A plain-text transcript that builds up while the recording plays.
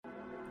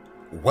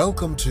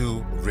Welcome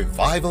to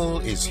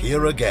Revival is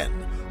Here Again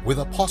with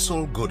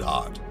Apostle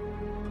Goodheart.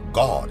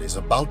 God is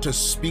about to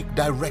speak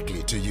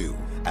directly to you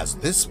as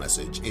this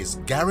message is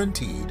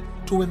guaranteed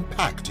to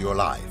impact your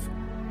life.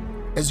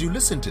 As you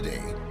listen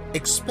today,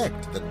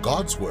 expect that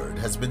God's word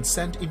has been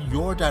sent in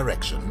your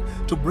direction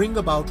to bring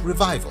about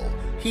revival,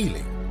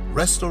 healing,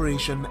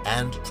 restoration,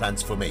 and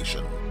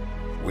transformation.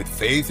 With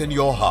faith in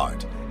your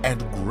heart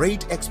and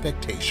great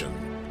expectation,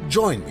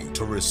 join me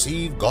to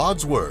receive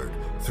God's word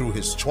through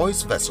his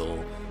choice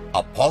vessel,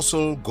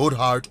 Apostle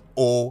Goodheart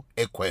O.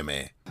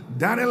 Ekweme.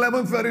 Daniel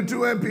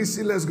 11:32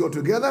 MPC, let's go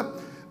together.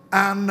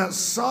 And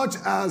such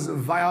as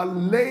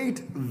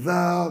violate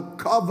the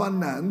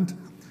covenant,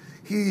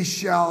 he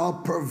shall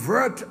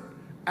pervert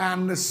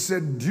and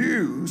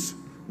seduce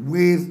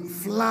with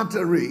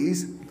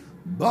flatteries,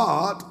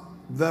 but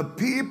the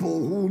people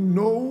who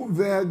know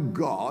their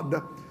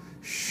God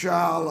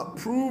shall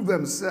prove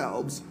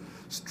themselves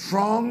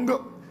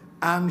strong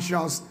and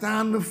shall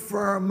stand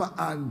firm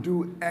and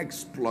do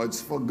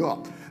exploits for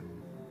God.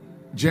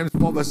 James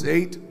 4 verse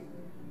 8,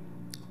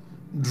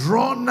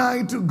 draw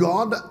nigh to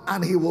God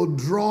and he will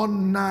draw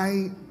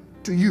nigh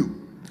to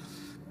you.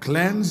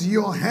 Cleanse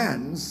your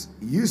hands,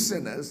 you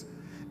sinners,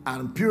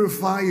 and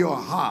purify your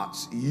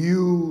hearts,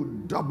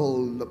 you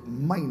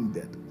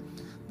double-minded.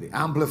 The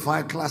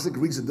Amplified Classic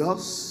reads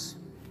thus,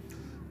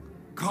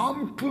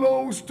 come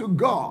close to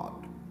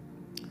God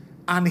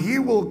and he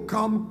will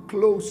come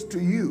close to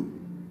you.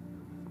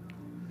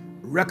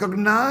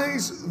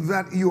 Recognize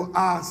that you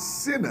are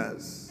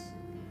sinners.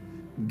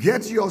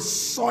 Get your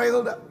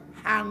soiled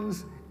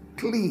hands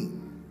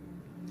clean.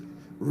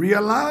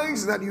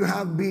 Realize that you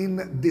have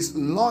been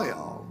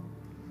disloyal,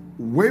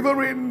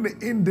 wavering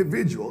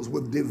individuals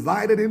with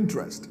divided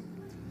interest,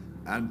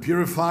 and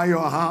purify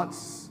your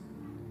hearts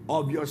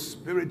of your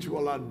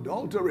spiritual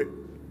adultery.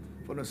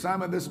 For the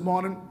assignment this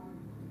morning,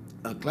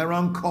 a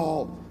clarion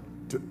call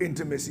to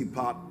intimacy,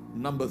 part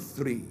number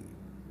 3.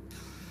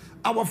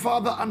 Our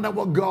Father and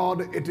our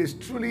God, it is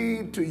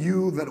truly to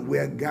you that we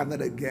are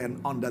gathered again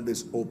under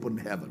this open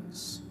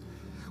heavens.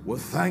 We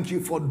thank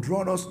you for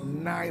drawing us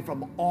nigh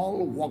from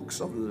all walks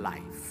of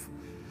life.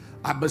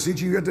 I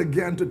beseech you yet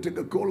again to take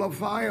a coal of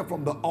fire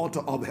from the altar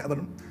of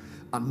heaven,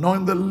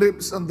 anoint the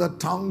lips and the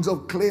tongues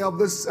of clay of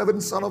this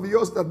servant son of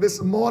yours, that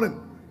this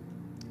morning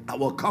I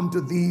will come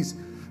to these,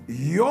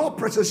 your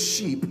precious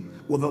sheep,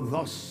 with a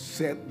thus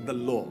said the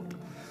Lord.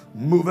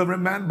 Move every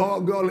man, boy,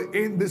 or girl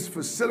in this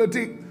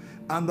facility,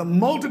 and the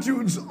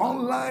multitudes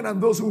online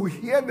and those who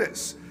hear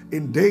this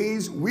in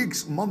days,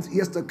 weeks, months,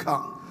 years to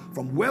come,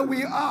 from where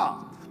we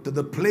are to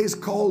the place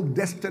called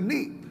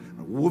destiny.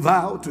 We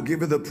vow to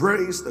give you the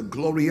praise, the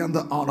glory, and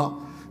the honor.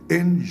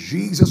 In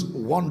Jesus'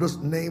 wondrous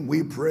name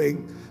we pray.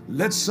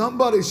 Let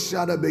somebody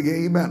shout a big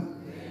amen.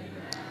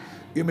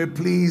 You may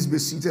please be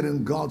seated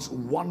in God's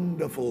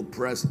wonderful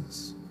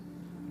presence.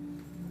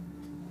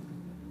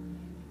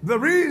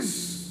 There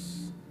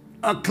is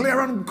a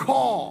clarion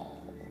call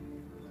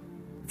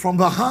from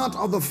the heart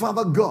of the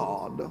Father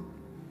God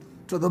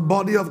to the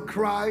body of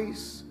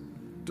Christ,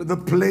 to the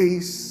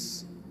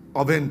place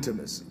of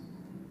intimacy.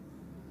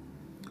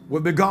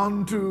 We've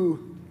begun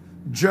to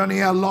journey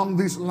along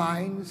these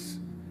lines,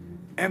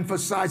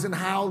 emphasizing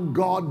how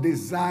God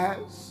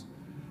desires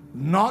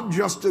not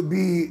just to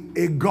be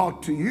a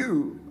God to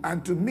you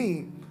and to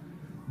me,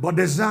 but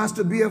desires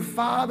to be a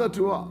Father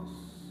to us.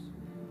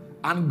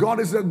 And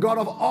God is a God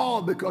of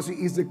all because he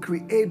is the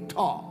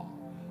creator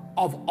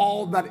of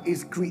all that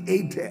is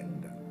created,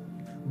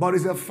 but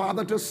is a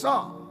Father to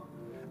some.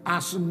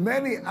 As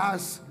many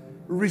as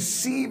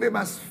receive him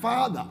as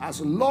Father,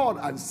 as Lord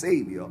and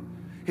Savior,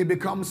 he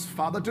becomes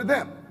Father to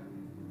them.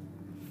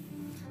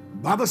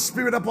 By the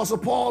Spirit, Apostle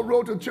Paul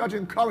wrote to the church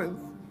in Corinth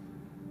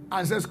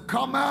and says,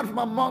 come out from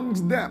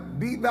amongst them,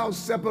 be thou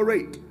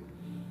separate,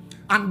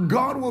 and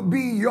God will be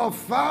your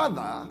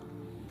Father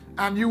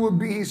and you will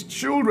be his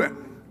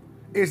children.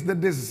 It's the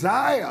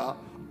desire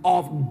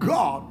of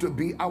God to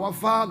be our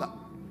Father.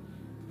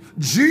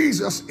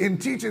 Jesus, in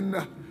teaching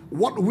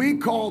what we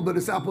call the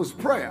disciples'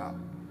 prayer,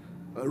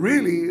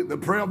 really the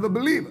prayer of the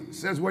believer,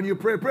 says when you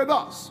pray, pray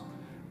thus: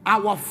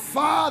 our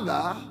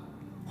Father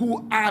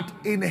who art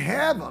in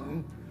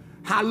heaven,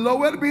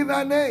 hallowed be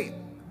thy name.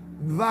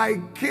 Thy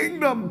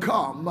kingdom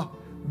come,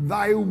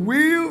 thy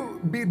will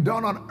be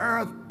done on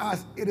earth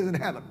as it is in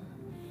heaven.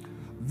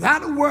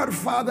 That word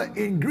Father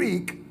in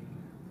Greek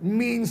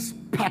means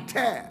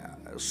pater,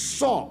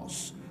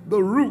 source,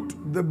 the root,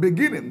 the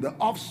beginning, the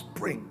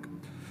offspring.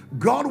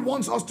 God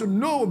wants us to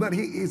know that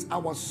he is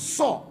our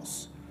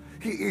source.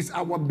 He is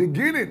our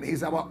beginning.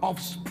 He's our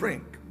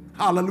offspring.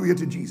 Hallelujah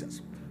to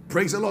Jesus.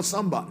 Praise the Lord,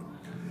 somebody.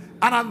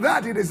 And at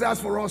that, it is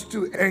asked for us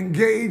to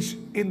engage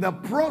in the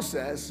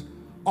process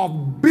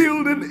of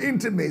building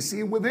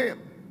intimacy with him.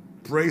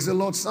 Praise the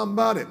Lord,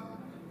 somebody.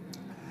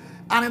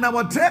 And in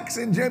our text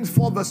in James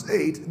 4 verse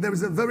 8, there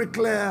is a very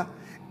clear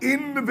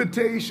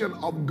invitation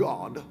of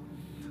God,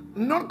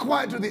 not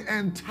quite to the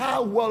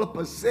entire world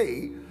per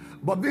se,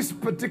 but this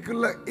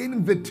particular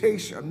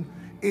invitation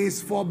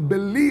is for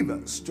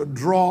believers to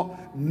draw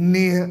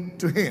near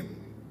to him.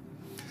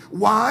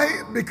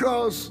 Why?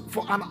 Because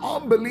for an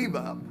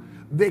unbeliever,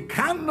 they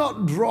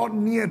cannot draw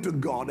near to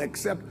God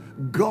except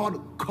God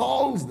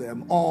calls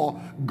them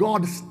or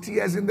God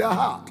steers in their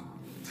heart.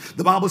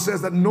 The Bible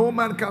says that no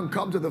man can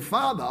come to the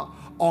Father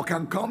or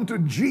can come to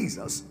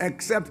Jesus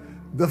except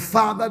the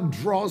Father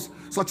draws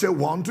such a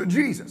one to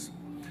Jesus.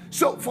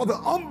 So for the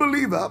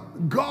unbeliever,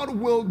 God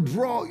will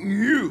draw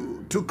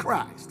you to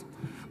Christ.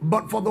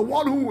 But for the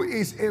one who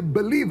is a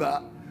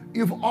believer,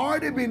 you've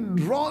already been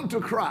drawn to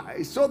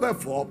Christ. So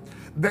therefore,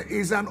 there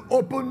is an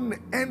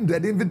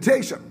open-ended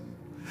invitation.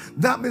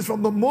 That means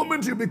from the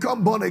moment you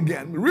become born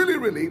again,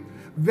 really,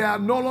 there are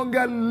no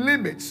longer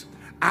limits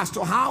as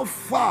to how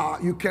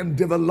far you can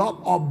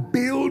develop or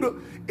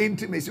build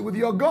intimacy with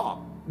your God.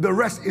 The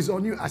rest is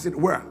on you, as it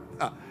were.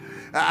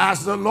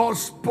 As the Lord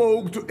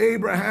spoke to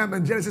Abraham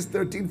in Genesis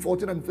 13,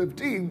 14, and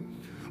 15,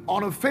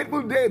 on a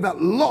fateful day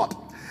that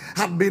Lot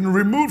had been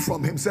removed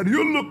from him, said,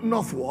 you look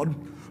northward,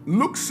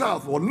 look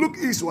southward, look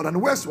eastward and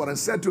westward, and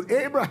said to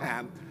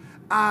Abraham,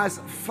 as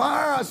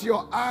far as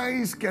your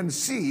eyes can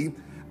see,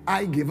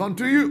 I give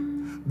unto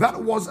you.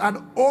 That was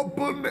an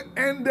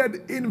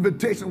open-ended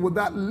invitation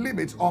without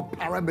limits or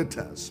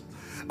parameters.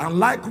 And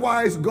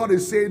likewise, God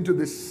is saying to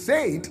the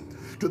saint,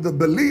 to the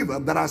believer,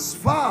 that as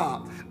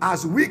far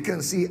as we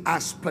can see,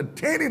 as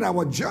pertaining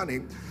our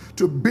journey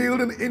to build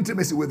an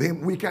intimacy with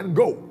Him, we can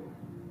go.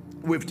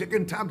 We've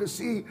taken time to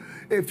see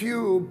a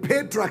few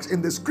patriarchs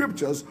in the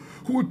scriptures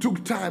who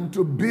took time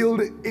to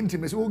build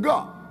intimacy with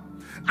God.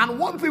 And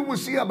one thing we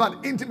see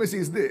about intimacy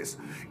is this: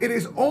 it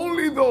is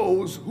only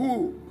those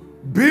who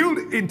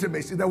build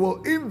intimacy that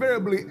will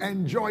invariably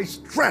enjoy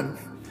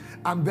strength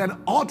and then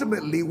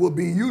ultimately will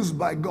be used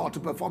by God to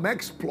perform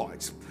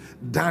exploits.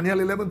 Daniel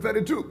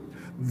 11:32.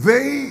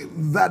 They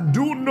that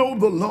do know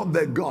the Lord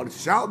their God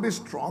shall be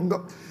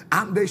strong,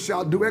 and they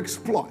shall do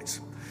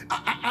exploits.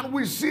 And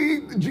we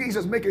see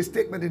Jesus make a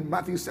statement in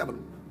Matthew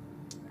 7,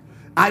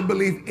 I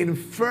believe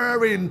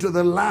inferring to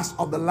the last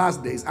of the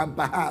last days and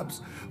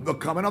perhaps the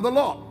coming of the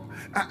Lord.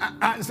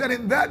 And said,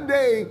 in that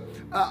day,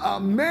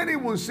 many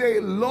will say,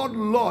 Lord,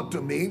 Lord,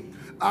 to me,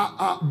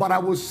 but I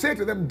will say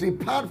to them,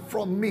 depart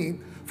from me,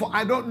 for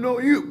I don't know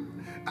you.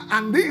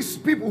 And these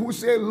people who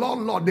say, Lord,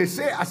 Lord, they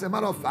say, as a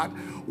matter of fact,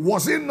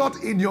 was it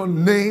not in your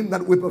name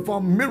that we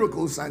perform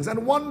miracles, signs,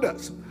 and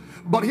wonders?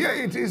 But here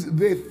it is,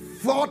 they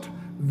thought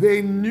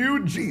they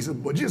knew Jesus,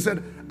 but Jesus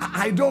said,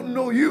 I don't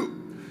know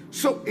you.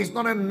 So it's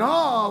not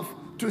enough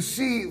to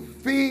see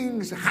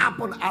things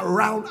happen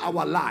around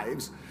our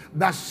lives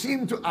that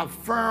seem to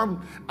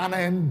affirm and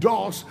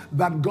endorse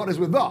that God is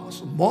with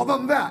us. More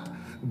than that,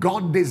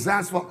 God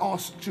desires for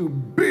us to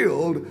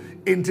build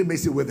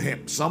intimacy with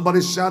Him.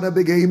 Somebody shout a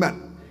big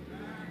amen.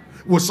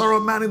 We saw a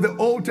man in the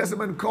Old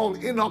Testament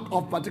called Enoch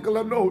of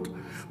particular note.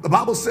 The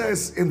Bible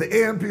says in the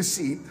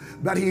AMPC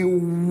that he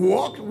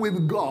walked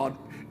with God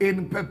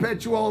in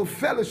perpetual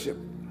fellowship.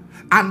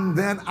 And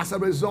then as a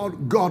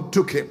result, God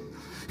took him.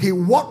 He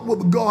walked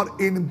with God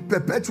in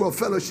perpetual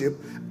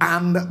fellowship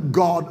and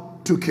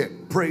God took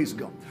him. Praise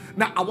God.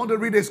 Now, I want to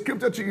read a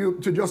scripture to you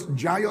to just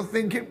jar your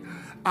thinking.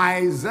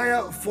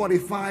 Isaiah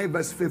 45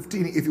 verse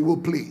 15, if you will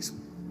please.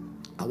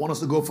 I want us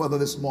to go further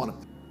this morning.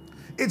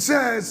 It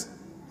says,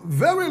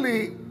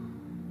 verily,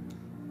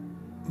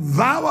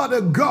 thou art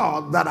a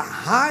God that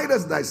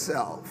hidest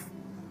thyself,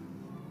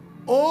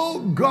 O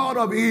God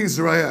of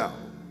Israel,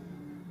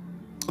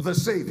 the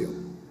Savior.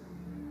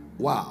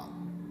 Wow.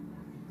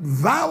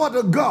 Thou art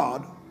a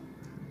God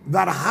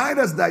that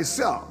hidest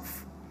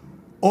thyself,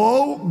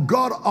 O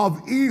God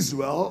of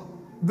Israel,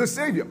 the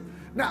Savior.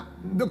 Now,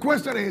 the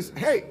question is,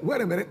 hey,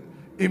 wait a minute.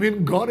 You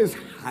mean God is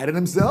hiding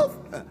Himself?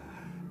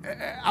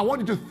 I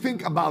want you to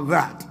think about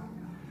that.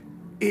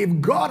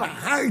 If God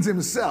hides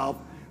Himself,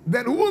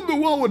 then who in the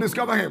world will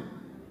discover Him?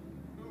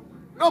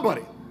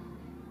 Nobody.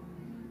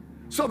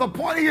 So the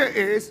point here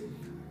is,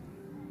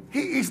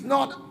 He is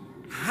not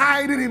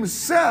hiding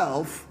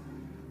Himself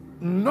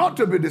not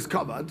to be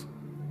discovered.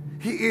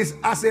 He is,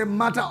 as a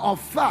matter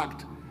of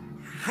fact,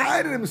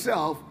 hiding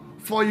Himself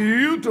for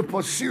you to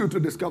pursue to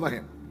discover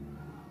Him.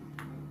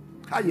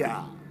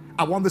 Hiya.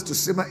 I want this to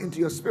simmer into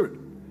your spirit.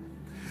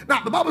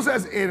 Now, the Bible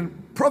says in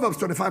Proverbs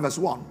 25 verse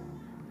 1,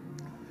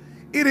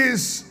 it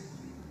is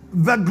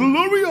the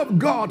glory of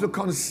God to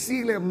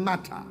conceal a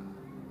matter,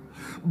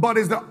 but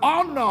is the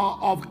honor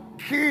of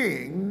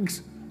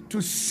kings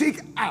to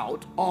seek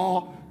out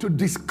or to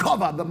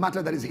discover the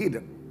matter that is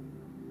hidden.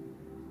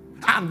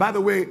 And by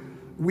the way,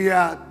 we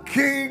are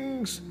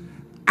kings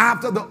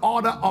after the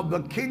order of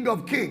the King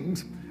of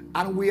Kings,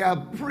 and we are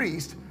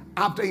priests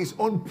after his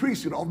own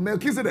priesthood of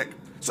Melchizedek.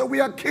 So we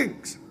are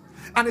kings.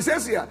 And it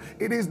says here,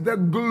 it is the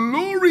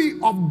glory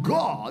of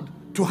God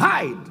to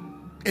hide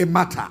a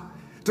matter,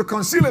 to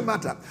conceal a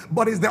matter,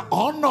 but it's the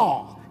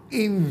honor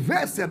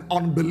invested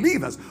on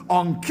believers,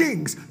 on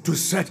kings, to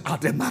set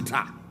out a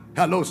matter.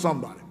 Hello,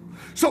 somebody.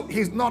 So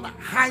he's not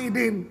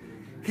hiding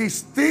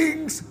his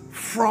things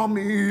from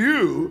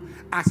you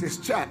as his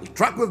child.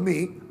 Track with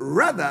me.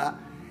 Rather,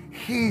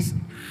 he's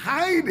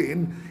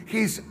hiding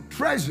his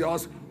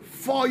treasures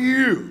for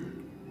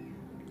you.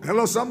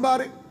 Hello,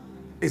 somebody.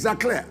 Is that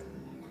clear?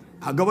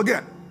 I'll go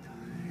again.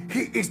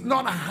 He is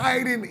not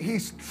hiding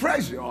his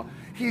treasure,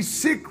 his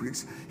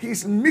secrets,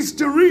 his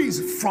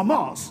mysteries from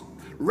us.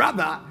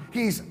 Rather,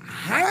 he's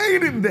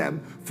hiding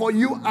them for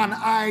you and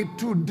I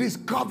to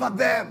discover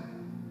them.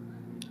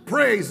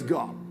 Praise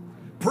God.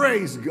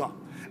 Praise God.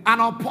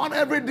 And upon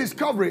every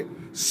discovery,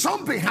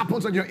 something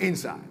happens on your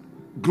inside.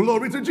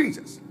 Glory to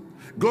Jesus.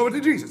 Glory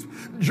to Jesus.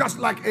 Just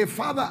like a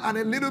father and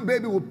a little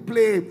baby will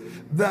play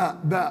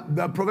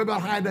the proverbial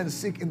hide and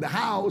seek in the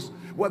house,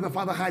 where the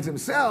father hides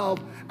himself,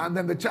 and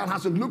then the child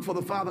has to look for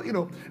the father,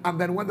 and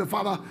then when the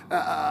father,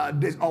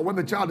 or when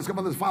the child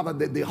discovers his father,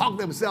 they hug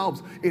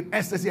themselves in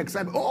ecstasy,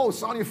 excitement. Oh,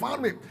 son, you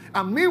found me.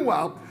 And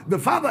meanwhile, the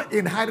father,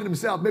 in hiding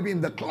himself, maybe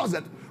in the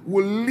closet,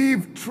 will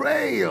leave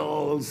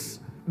trails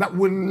that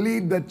will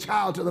lead the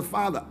child to the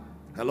father.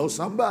 Hello,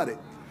 somebody.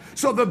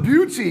 So the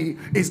beauty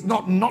is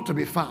not to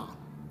be found.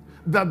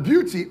 The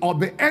beauty or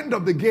the end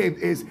of the game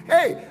is,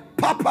 hey,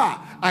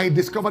 Papa, I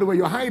discovered where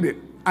you're hiding.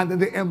 And then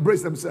they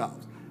embrace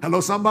themselves. Hello,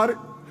 somebody?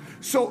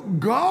 So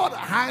God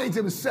hides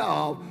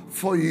himself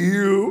for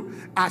you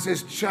as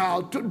his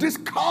child to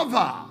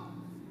discover.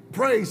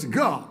 Praise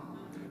God.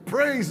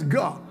 Praise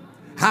God.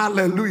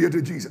 Hallelujah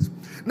to Jesus.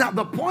 Now,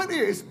 the point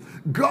is,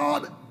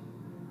 God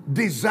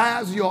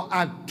desires your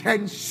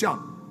attention.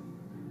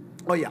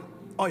 Oh, yeah.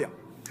 Oh, yeah.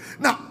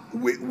 Now,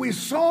 we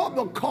saw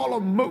the call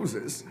of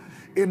Moses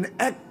in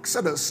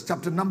Exodus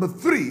chapter number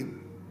 3.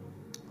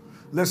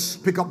 Let's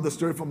pick up the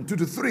story from 2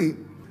 to 3.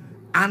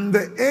 And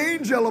the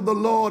angel of the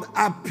Lord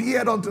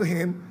appeared unto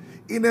him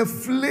in a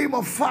flame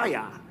of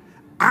fire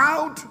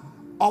out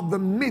of the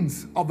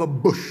midst of a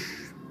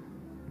bush.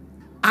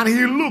 And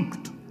he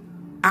looked,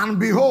 and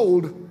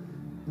behold,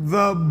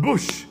 the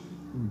bush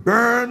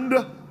burned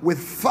with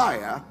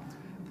fire,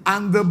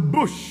 and the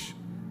bush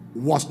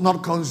was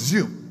not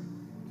consumed.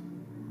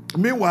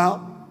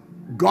 Meanwhile,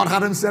 God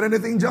hadn't said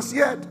anything just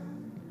yet.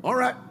 All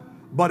right.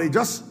 But he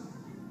just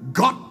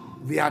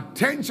got the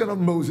attention of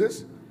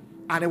Moses,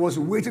 and he was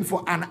waiting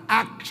for an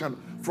action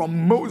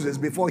from Moses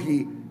before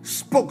he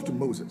spoke to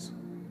Moses.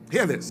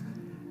 Hear this.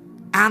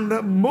 And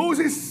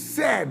Moses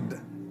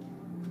said,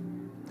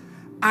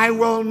 I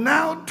will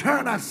now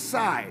turn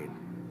aside.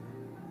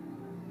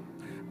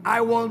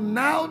 I will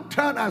now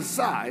turn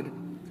aside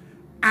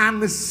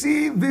and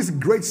see this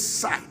great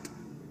sight,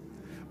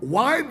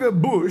 why the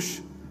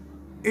bush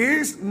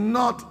is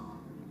not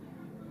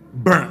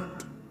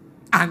burned.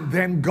 And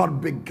then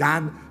God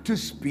began to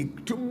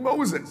speak to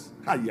Moses.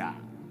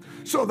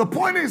 So the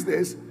point is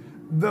this: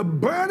 the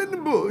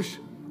burning bush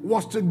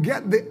was to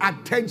get the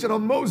attention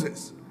of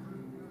Moses.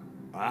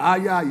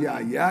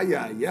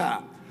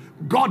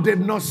 God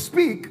did not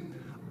speak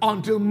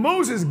until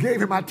Moses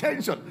gave him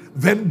attention.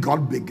 Then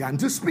God began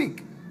to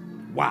speak.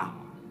 Wow.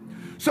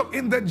 So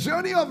in the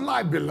journey of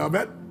life,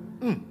 beloved,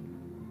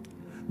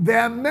 there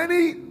are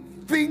many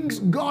things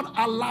God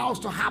allows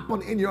to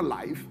happen in your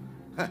life,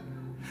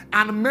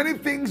 and many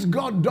things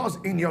God does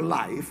in your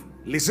life,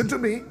 listen to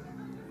me,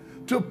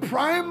 to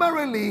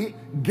primarily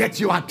get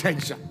your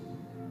attention.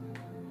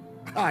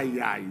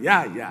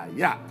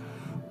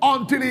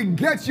 Until he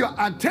gets your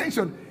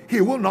attention,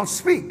 he will not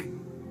speak.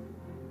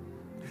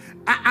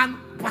 And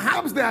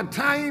perhaps there are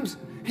times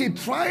he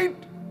tried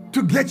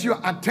to get your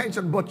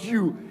attention, but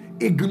you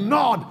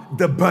ignored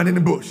the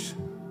burning bush.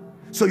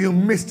 So you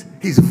missed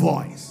his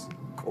voice.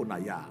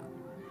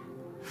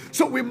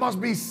 So we must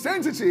be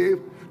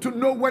sensitive to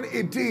know when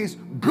it is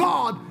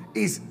God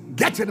is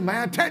getting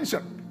my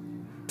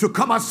attention, to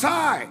come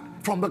aside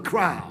from the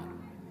crowd,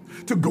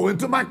 to go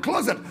into my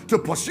closet, to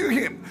pursue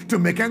him, to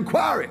make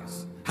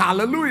inquiries.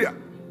 Hallelujah.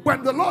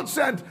 When the Lord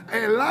sent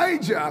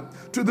Elijah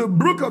to the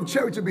brook of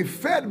Cherith to be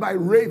fed by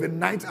raven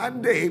night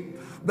and day,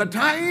 the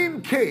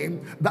time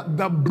came that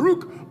the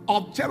brook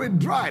of Cherith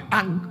dried,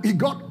 and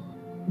God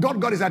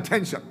got his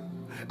attention.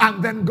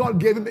 And then God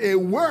gave him a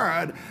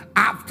word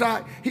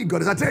after he got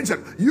his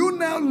attention. You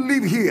now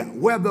live here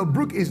where the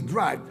brook is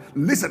dried.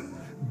 Listen,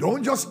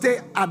 don't just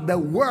stay at the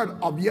word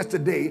of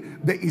yesterday.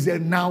 There is a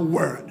now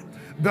word.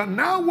 The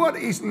now word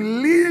is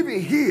live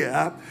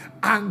here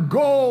and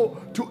go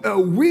to a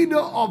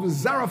widow of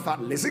Zarephath.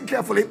 Listen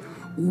carefully.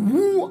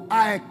 Who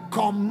I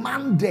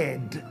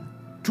commanded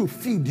to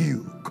feed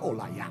you.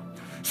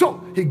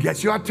 So he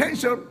gets your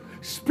attention,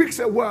 speaks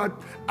a word,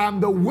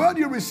 and the word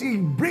you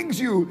receive brings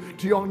you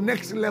to your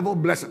next level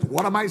blessing.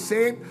 What am I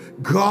saying?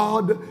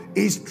 God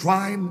is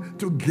trying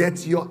to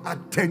get your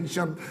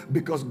attention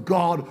because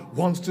God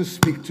wants to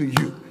speak to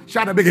you.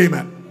 Shout a big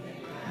amen.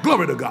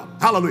 Glory to God.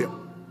 Hallelujah.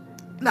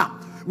 Now,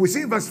 we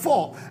see in verse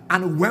 4,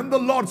 and when the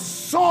Lord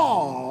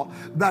saw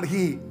that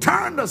he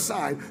turned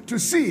aside to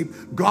see,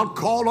 God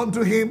called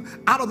unto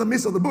him out of the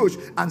midst of the bush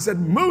and said,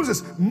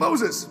 Moses,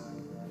 Moses.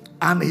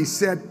 And he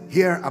said,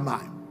 here am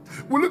I.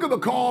 We look at the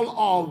call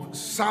of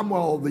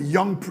Samuel, the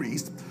young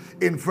priest,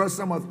 in 1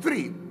 Samuel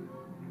 3.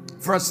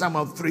 1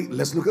 Samuel 3,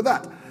 let's look at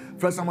that.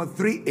 1 Samuel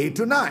 3, 8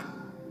 to 9.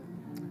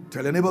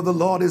 Tell your neighbor, the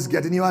Lord is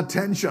getting your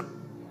attention.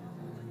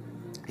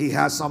 He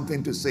has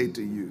something to say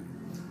to you.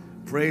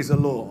 Praise the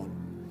Lord.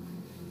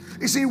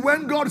 You see,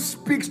 when God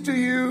speaks to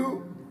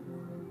you,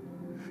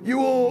 You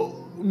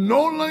will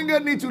no longer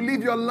need to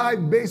live your life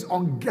based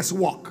on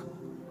guesswork.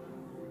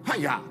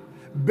 Hiya.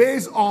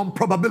 Based on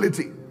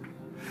probability.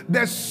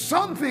 There's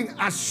something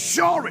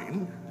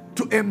assuring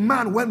to a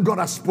man when God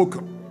has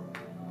spoken.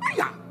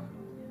 Hiya.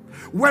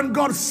 When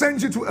God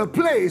sends you to a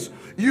place,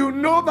 you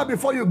know that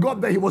before you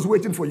got there, He was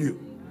waiting for you.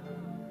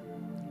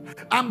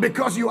 And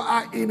because you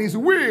are in His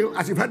will,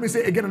 as you've heard me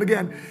say again and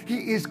again,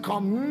 He is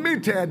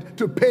committed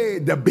to pay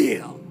the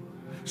bill.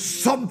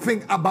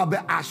 Something about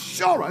the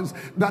assurance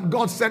that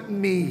God sent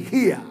me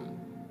here.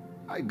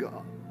 My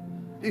God.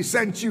 He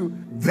sent you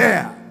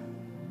there.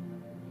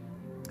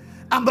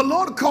 And the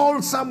Lord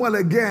called Samuel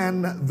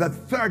again the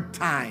third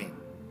time.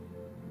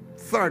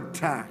 Third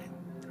time.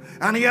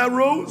 And he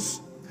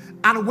arose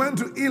and went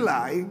to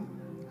Eli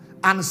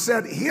and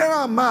said, Here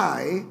am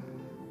I,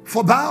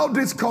 for thou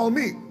didst call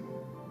me.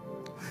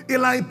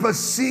 Eli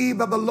perceived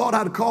that the Lord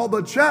had called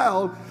the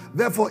child.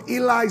 Therefore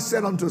Eli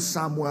said unto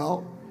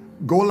Samuel,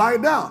 Go lie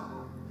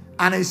down,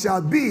 and it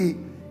shall be,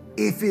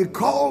 if he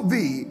call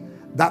thee,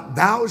 that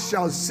thou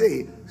shalt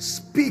say,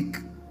 Speak,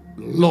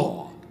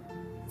 Lord,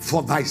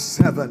 for thy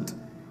servant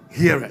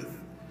heareth.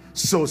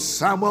 So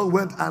Samuel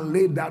went and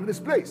laid down in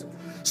his place.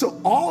 So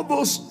all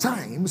those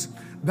times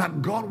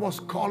that God was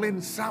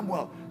calling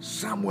Samuel,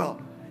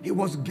 He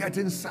was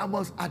getting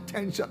Samuel's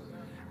attention.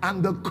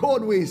 And the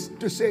code was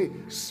to say,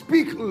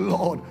 Speak,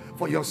 Lord,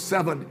 for your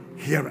servant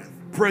heareth.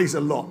 Praise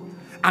the Lord.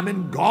 I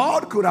mean,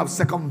 God could have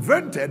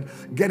circumvented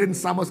getting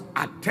Samuel's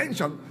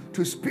attention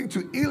to speak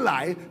to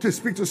Eli, to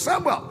speak to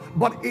Samuel.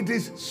 But it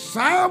is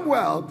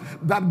Samuel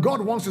that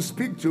God wants to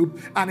speak to,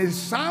 and it's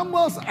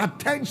Samuel's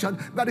attention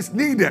that is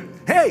needed.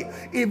 Hey,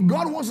 if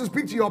God wants to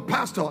speak to your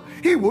pastor,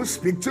 He will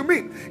speak to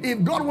me.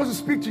 If God wants to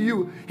speak to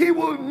you, He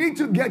will need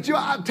to get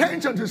your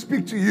attention to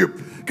speak to you.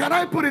 Can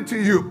I put it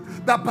to you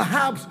that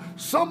perhaps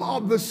some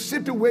of the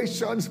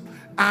situations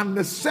and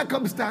the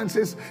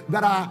circumstances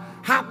that are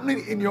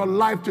happening in your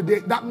life today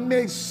that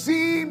may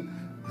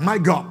seem, my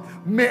God,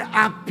 may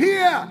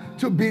appear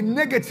to be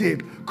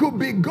negative, could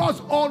be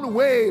God's own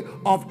way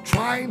of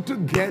trying to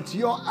get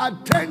your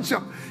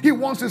attention. He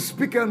wants to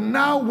speak a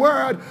now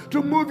word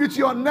to move you to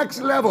your next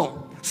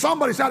level.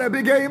 Somebody shout a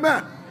big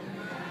amen.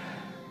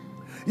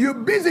 You're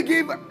busy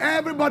giving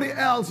everybody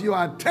else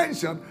your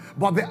attention,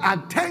 but the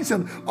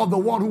attention of the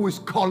one who is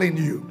calling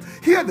you.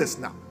 Hear this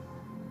now.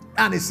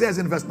 And it says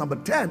in verse number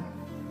 10,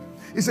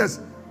 it says,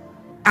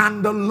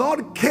 And the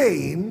Lord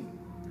came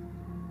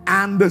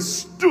and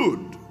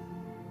stood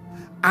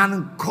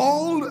and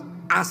called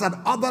as at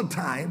other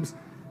times,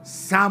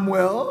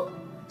 Samuel,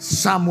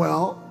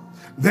 Samuel.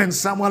 Then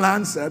Samuel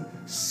answered,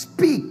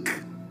 Speak,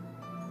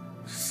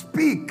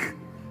 speak,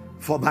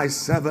 for thy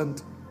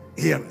servant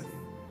heareth.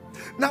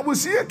 Now we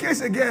see a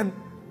case again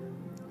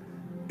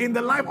in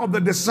the life of the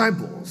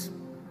disciples.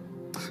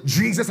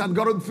 Jesus had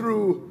gotten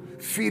through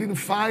feeding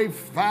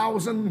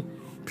 5,000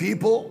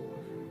 people.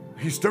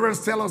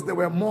 Historians tell us there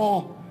were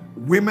more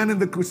women in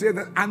the crusade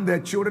and their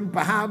children,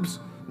 perhaps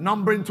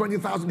numbering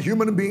 20,000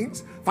 human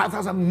beings,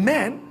 5,000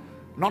 men,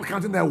 not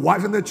counting their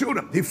wives and their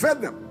children. He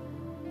fed them.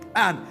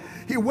 And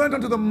he went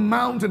onto the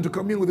mountain to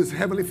commune with his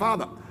heavenly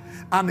Father.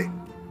 And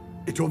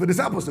he told the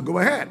disciples to go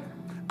ahead.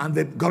 And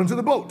they got into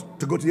the boat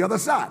to go to the other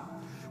side.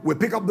 We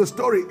pick up the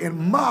story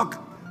in Mark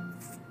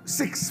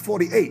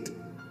 6:48.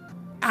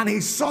 And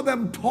he saw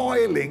them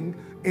toiling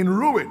in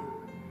ruin.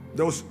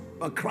 There was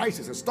a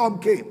crisis, a storm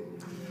came.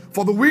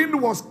 For the wind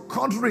was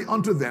contrary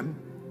unto them.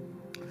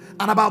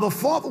 And about the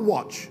fourth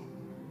watch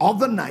of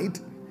the night,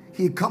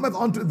 he cometh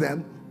unto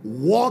them,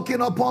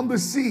 walking upon the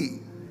sea,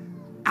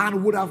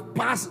 and would have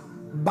passed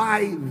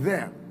by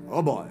them.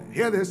 Oh boy,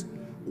 hear this.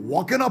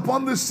 Walking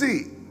upon the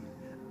sea,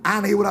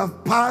 and he would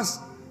have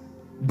passed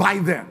by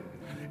them.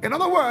 In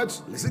other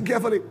words, listen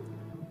carefully,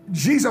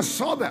 Jesus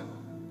saw them,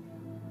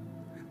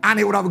 and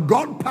he would have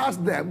gone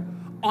past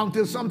them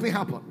until something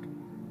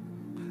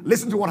happened.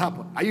 Listen to what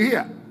happened. Are you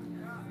here?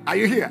 Are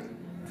you here?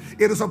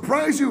 It will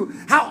surprise you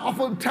how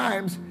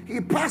oftentimes he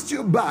passed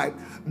you by,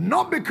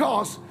 not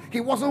because he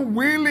wasn't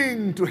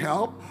willing to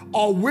help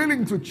or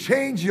willing to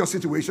change your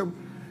situation.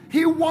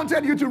 He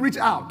wanted you to reach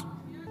out.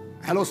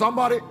 Hello,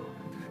 somebody.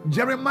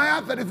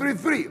 Jeremiah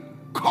 33:3.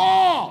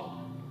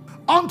 Call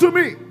unto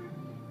me,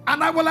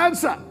 and I will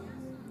answer.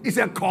 He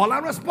said, call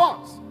and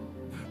response.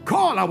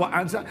 Call, I will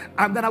answer,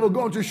 and then I will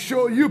go on to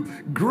show you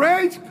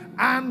great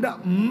and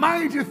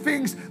mighty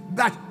things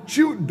that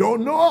you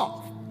don't know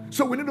of.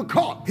 So we need to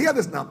call. Hear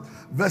this now.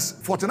 Verse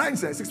 49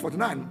 says,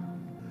 6:49.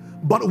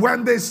 But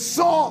when they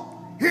saw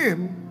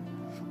him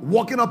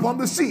walking upon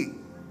the sea,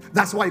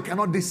 that's why you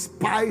cannot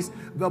despise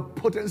the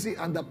potency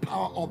and the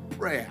power of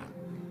prayer.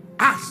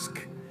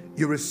 Ask,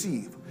 you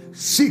receive.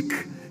 Seek,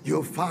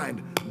 you'll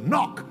find.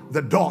 Knock,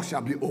 the door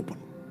shall be open.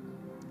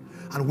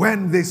 And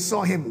when they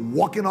saw him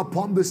walking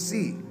upon the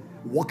sea,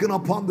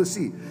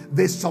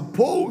 they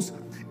supposed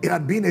it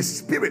had been a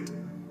spirit,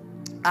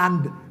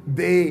 and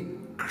they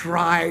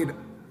cried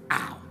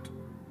out.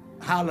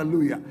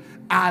 Hallelujah.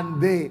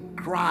 And they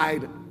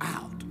cried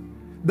out.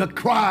 The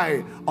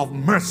cry of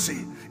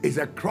mercy is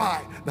a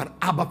cry that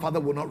Abba Father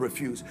will not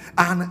refuse.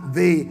 And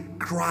they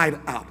cried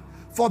out,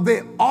 for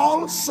they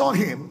all saw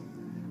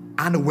him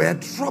and were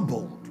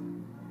troubled.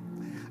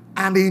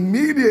 And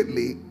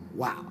immediately,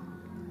 wow,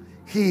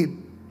 he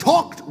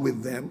talked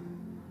with them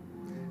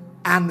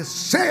and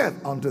said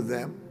unto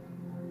them,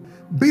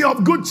 be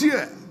of good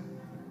cheer.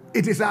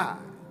 It is I.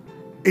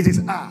 It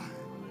is I.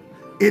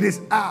 It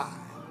is I.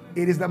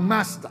 It is the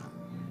Master.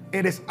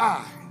 It is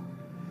I.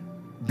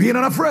 Be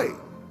not afraid.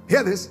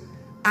 Hear this.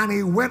 And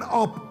he went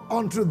up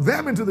unto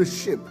them into the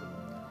ship,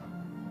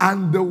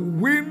 and the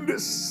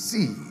wind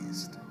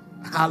ceased.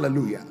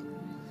 Hallelujah.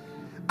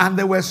 And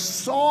they were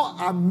sore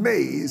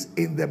amazed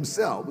in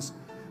themselves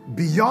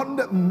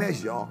beyond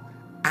measure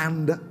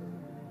and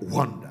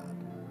wondered.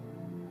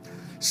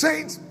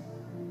 Saints,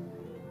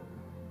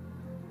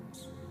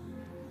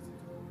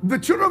 the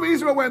children of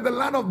Israel were in the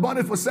land of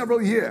bondage for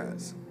several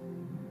years.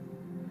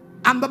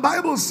 And the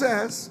Bible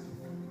says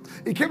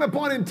it came a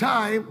point in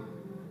time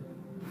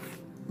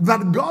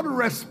that God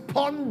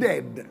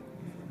responded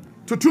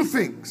to two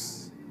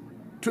things: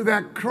 to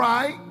their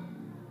cry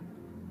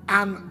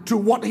and to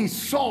what he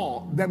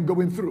saw them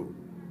going through.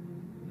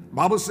 The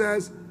Bible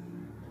says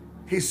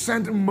he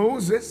sent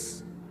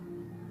Moses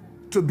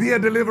to be a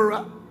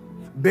deliverer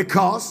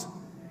because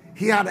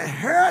he had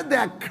heard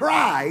their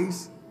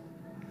cries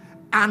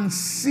and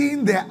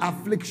seen their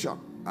affliction.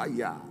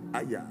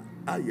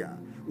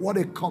 What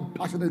a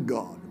compassionate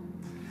God.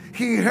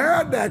 He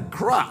heard their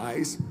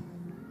cries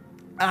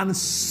and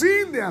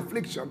seen their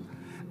affliction,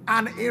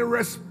 and in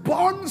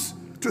response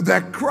to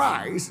their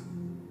cries,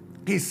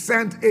 he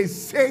sent a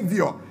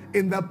savior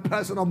in the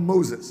person of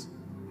Moses.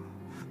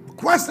 The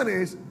question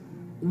is,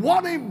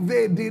 what if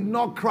they did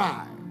not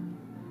cry?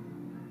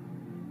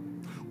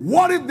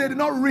 What if they did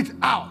not reach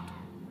out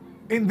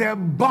in their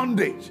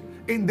bondage,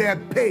 in their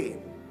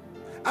pain?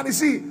 And you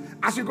see,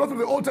 as you go through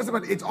the Old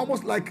Testament, it's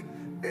almost like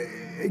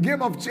a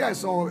game of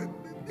chess, or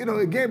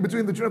a game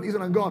between the children of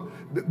Israel and God.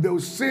 They'll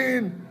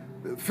sin,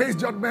 they'll face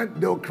judgment,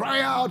 they'll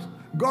cry out,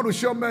 God will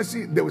show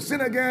mercy, they will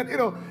sin again. It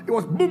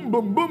was boom,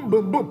 boom, boom,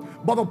 boom, boom.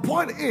 But the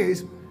point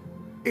is,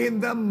 in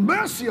the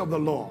mercy of the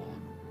Lord,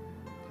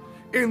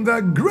 in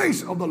the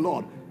grace of the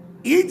Lord,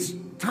 each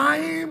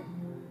time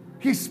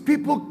his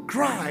people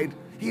cried,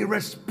 he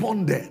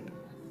responded.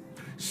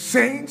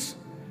 Saints,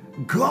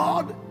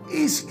 God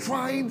is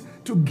trying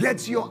to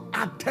get your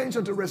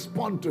attention to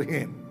respond to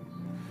him.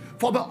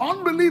 For the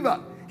unbeliever,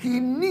 he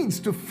needs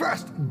to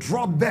first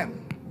draw them.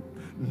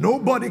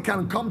 Nobody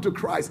can come to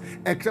Christ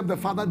except the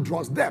Father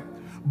draws them.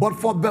 But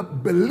for the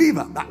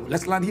believer,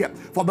 let's land here.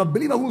 For the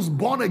believer who's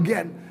born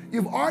again,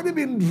 you've already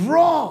been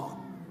drawn.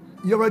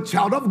 You're a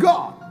child of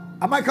God.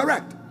 Am I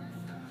correct?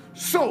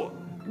 So,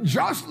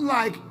 just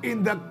like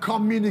in the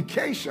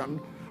communication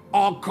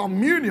or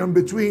communion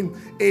between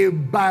a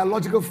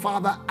biological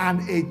father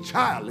and a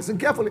child, listen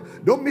carefully,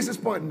 don't miss this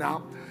point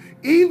now.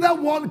 Either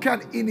one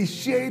can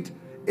initiate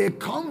a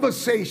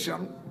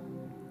conversation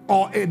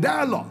or a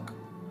dialogue.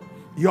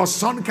 Your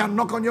son can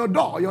knock on your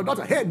door, or your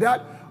daughter, hey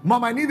dad,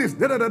 mom, I need this,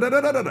 da, da, da, da,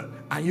 da, da, da.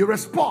 And you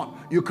respond,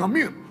 you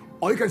commune.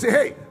 Or you can say,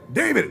 hey,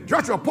 David,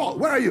 Joshua, Paul,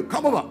 where are you?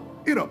 Come over.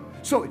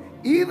 So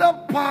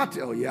either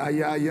party,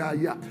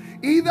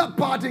 either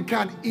party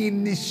can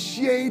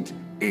initiate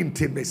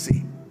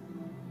intimacy.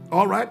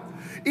 All right?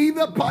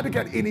 Either party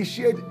can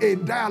initiate a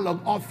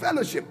dialogue or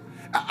fellowship.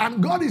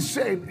 And God is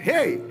saying,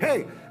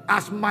 hey,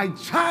 as my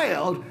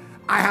child,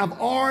 I have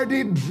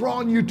already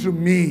drawn you to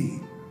me.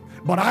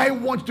 But I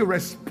want you to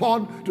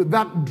respond to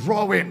that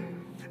drawing.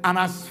 And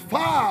as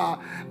far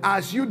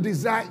as you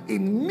desire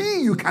in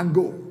me, you can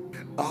go.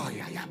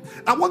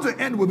 I want to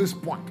end with this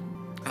point.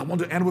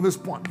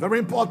 Very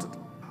important.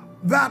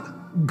 That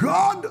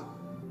God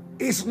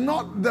is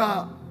not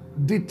the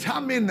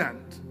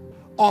determinant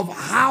of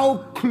how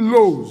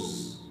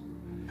close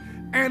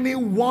any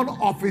one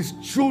of his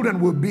children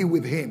will be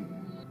with him.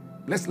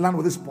 Let's land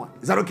with this point.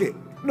 Is that okay?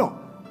 No.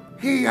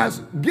 He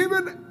has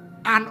given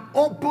an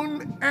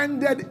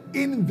open-ended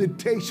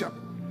invitation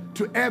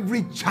to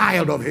every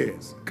child of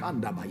his.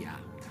 Kandabaya.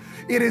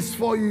 It is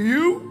for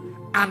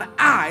you and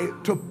I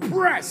to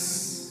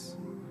press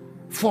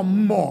for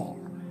more.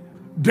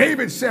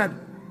 David said,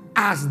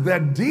 as the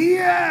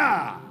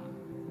deer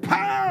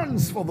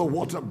pants for the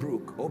water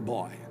brook, oh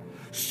boy,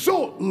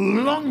 so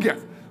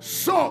longeth,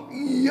 so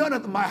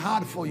yearneth my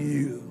heart for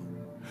you.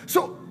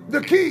 So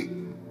the key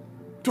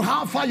to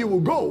how far you will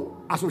go,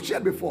 as we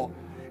shared before,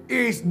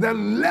 is the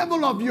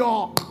level of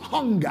your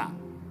hunger.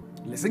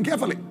 Listen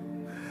carefully.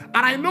 And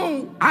I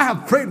know I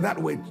have prayed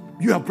that way.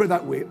 You have prayed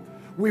that way.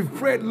 We've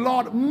prayed,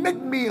 Lord, make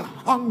me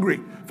hungry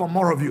for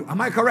more of you.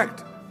 Am I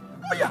correct?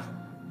 Oh yeah.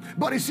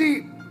 But you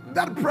see,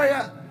 that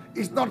prayer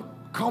is not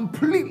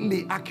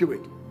completely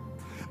accurate.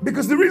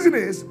 Because the reason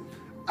is,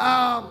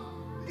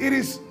 it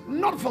is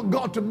not for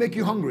God to make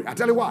you hungry. I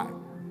tell you why.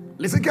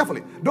 Listen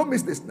carefully. Don't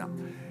miss this now.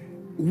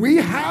 We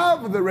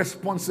have the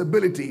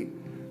responsibility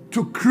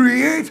to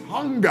create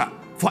hunger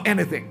for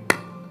anything.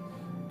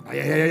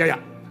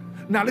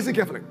 Now listen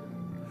carefully.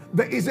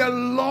 There is a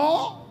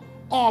law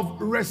of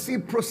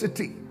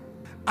reciprocity.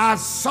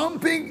 as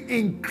something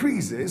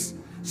increases,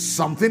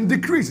 something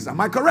decreases. Am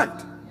I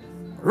correct?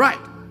 Right.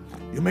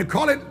 You may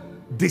call it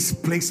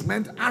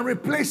displacement and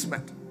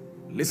replacement.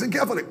 Listen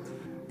carefully.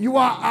 You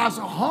are as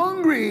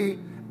hungry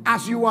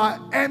as you are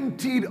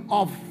emptied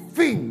of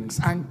things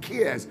and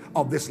cares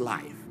of this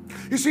life.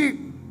 You see,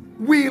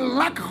 we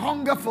lack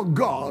hunger for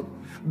God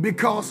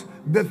because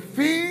the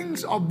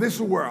things of this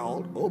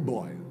world, oh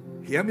boy,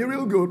 hear me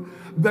real good,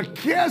 the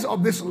cares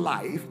of this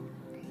life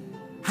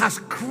has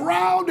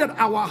crowded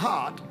our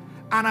heart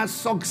and has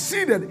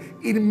succeeded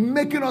in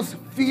making us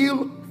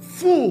feel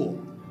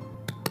full.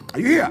 Are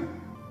you here?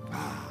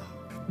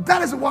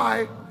 That is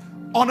why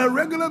on a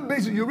regular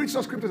basis you read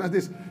such scriptures as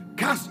this: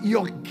 cast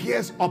your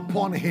cares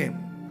upon him,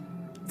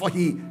 for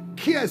he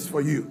cares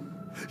for you.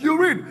 You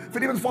read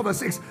Philippians 4 verse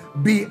 6,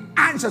 be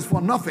anxious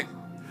for nothing,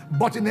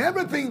 but in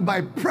everything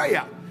by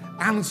prayer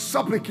and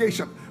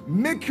supplication,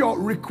 make your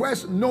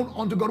requests known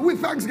unto God with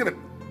thanksgiving.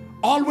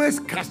 Always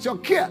cast your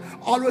care.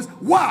 Always.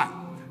 Why?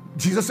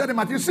 Jesus said in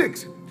Matthew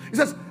 6, he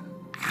says,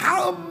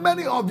 how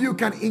many of you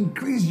can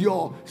increase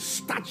your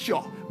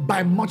stature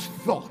by much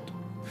thought?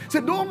 He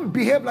said, don't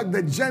behave like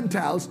the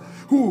Gentiles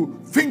who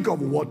think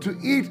of what to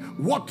eat,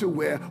 what to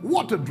wear,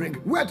 what to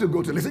drink, where to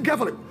go to. Listen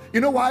carefully.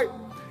 You know why?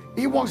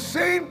 He was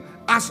saying,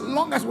 as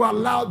long as we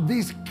allow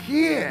these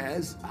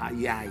cares,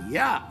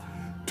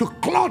 to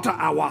clutter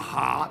our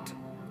heart,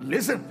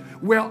 listen,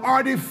 we're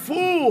already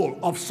full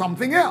of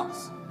something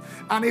else.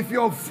 And if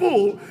you're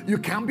full, you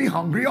can't be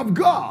hungry of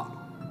God.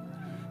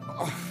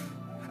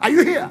 Are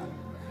you here?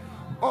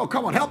 Oh,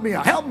 come on, help me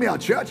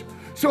out, church.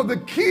 So the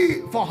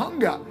key for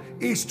hunger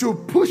is to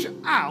push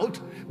out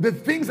the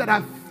things that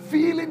are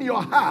filling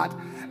your heart,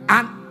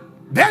 and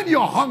then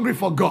you're hungry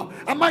for God.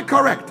 Am I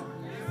correct?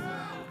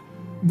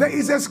 There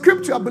is a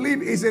scripture, I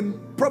believe is in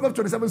Proverbs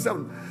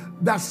 27:7,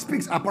 that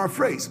speaks, I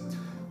paraphrase,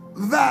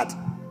 that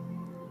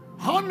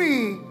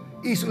honey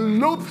is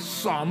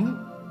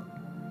loathsome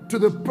to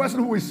the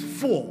person who is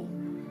full.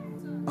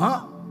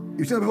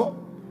 You've seen that before?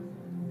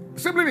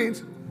 Simply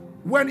means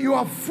when you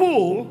are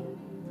full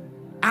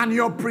and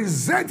you're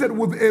presented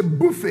with a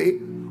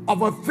buffet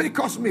of a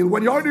 3-course meal,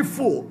 when you're already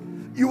full,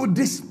 you will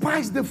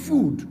despise the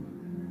food.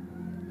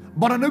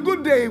 But on a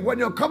good day, when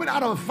you're coming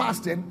out of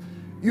fasting,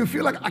 you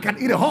feel like I can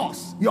eat a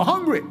horse. You're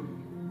hungry.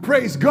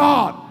 Praise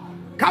God.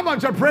 Come on,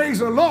 to praise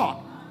the Lord.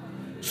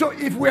 So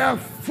if we are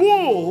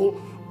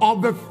full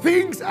of the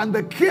things and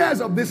the cares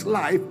of this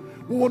life,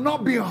 we will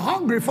not be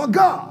hungry for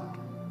God.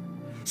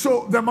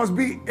 So there must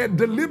be a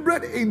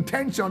deliberate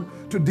intention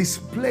to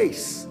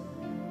displace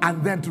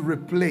and then to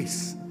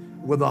replace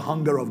with the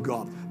hunger of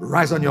God.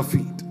 Rise on your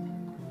feet.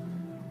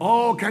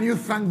 Oh, can you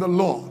thank the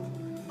Lord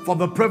for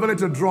the privilege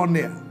to draw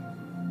near?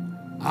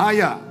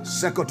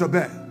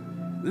 Sekotobe.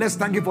 Let's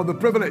thank Him for the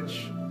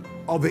privilege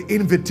of the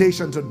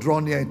invitation to draw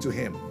near to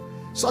Him.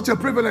 Such a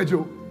privilege,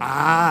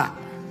 that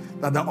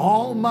the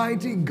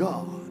Almighty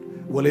God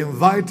will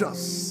invite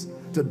us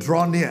to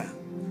draw near.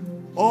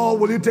 Oh,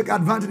 will you take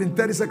advantage in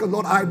 30 seconds?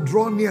 Lord, I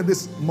draw near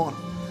this morning.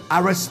 I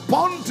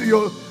respond to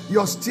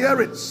your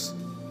steerings.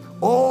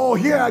 Oh,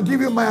 here I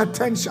give you my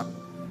attention.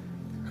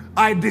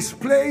 I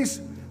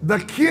displace the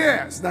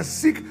cares that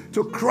seek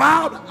to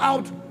crowd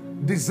out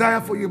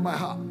desire for you in my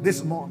heart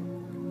this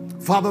morning.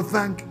 Father,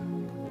 thank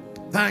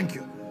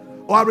you.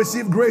 Oh, I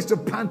receive grace to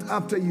pant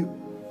after you.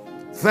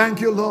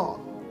 Thank you, Lord.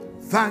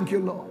 Thank you,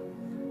 Lord.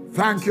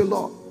 Thank you,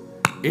 Lord.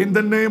 In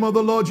the name of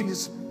the Lord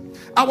Jesus.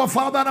 Our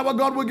Father and our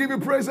God will give you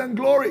praise and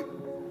glory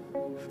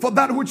for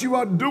that which you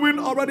are doing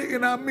already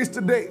in our midst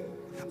today.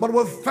 But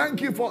we'll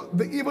thank you for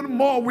the even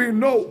more we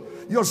know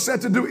you're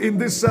set to do in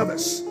this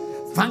service.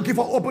 Thank you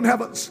for open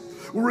heavens.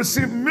 We'll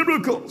receive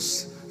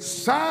miracles,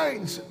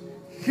 signs,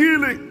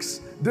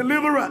 healings,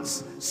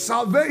 deliverance,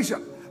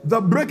 salvation, the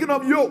breaking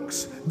of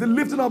yokes, the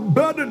lifting of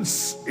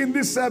burdens in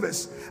this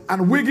service.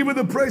 And we give you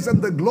the praise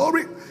and the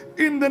glory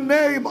in the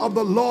name of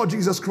the Lord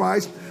Jesus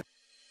Christ.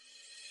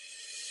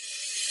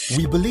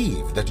 We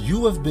believe that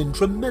you have been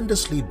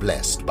tremendously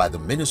blessed by the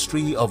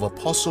ministry of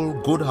Apostle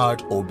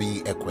Goodheart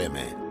Obi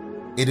Ekweme.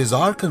 It is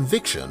our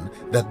conviction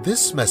that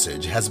this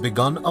message has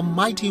begun a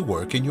mighty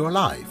work in your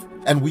life,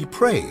 and we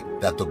pray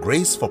that the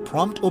grace for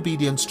prompt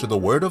obedience to the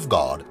Word of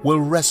God will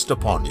rest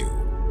upon you.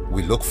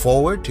 We look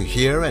forward to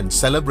hear and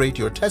celebrate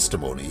your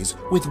testimonies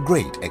with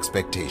great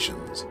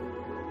expectations.